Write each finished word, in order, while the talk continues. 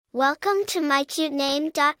Welcome to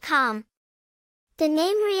mycutename.com. The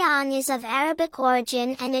name Riyan is of Arabic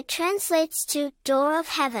origin and it translates to door of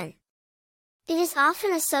heaven. It is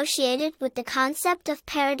often associated with the concept of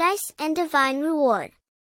paradise and divine reward.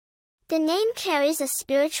 The name carries a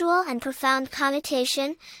spiritual and profound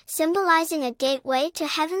connotation, symbolizing a gateway to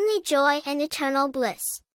heavenly joy and eternal bliss.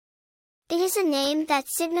 It is a name that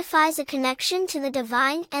signifies a connection to the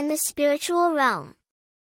divine and the spiritual realm.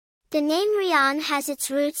 The name Riyan has its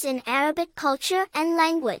roots in Arabic culture and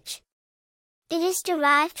language. It is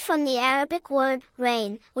derived from the Arabic word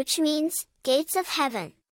rain, which means gates of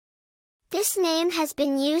heaven. This name has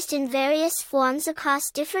been used in various forms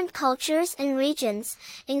across different cultures and regions,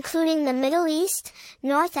 including the Middle East,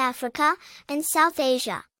 North Africa, and South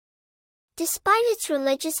Asia. Despite its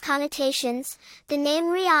religious connotations, the name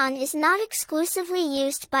Riyan is not exclusively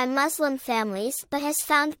used by Muslim families but has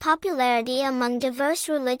found popularity among diverse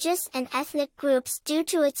religious and ethnic groups due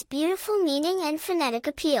to its beautiful meaning and phonetic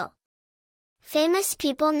appeal. Famous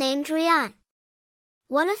people named Riyan.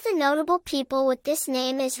 One of the notable people with this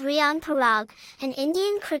name is Riyan Parag, an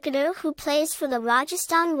Indian cricketer who plays for the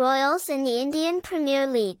Rajasthan Royals in the Indian Premier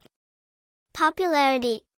League.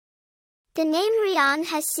 Popularity. The name Riyan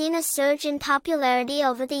has seen a surge in popularity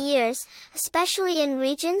over the years, especially in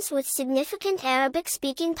regions with significant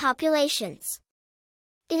Arabic-speaking populations.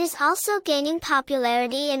 It is also gaining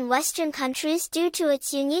popularity in Western countries due to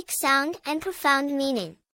its unique sound and profound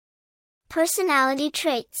meaning. Personality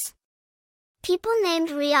traits. People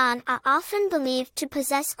named Riyan are often believed to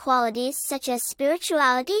possess qualities such as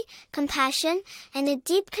spirituality, compassion, and a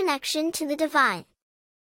deep connection to the divine.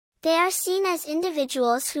 They are seen as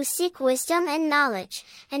individuals who seek wisdom and knowledge,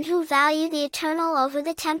 and who value the eternal over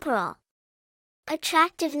the temporal.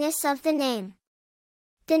 Attractiveness of the name.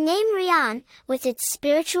 The name Riyan, with its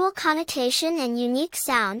spiritual connotation and unique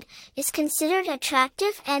sound, is considered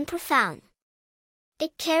attractive and profound.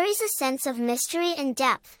 It carries a sense of mystery and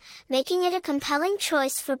depth, making it a compelling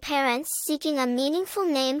choice for parents seeking a meaningful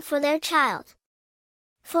name for their child.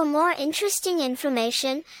 For more interesting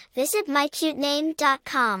information, visit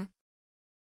mycutename.com.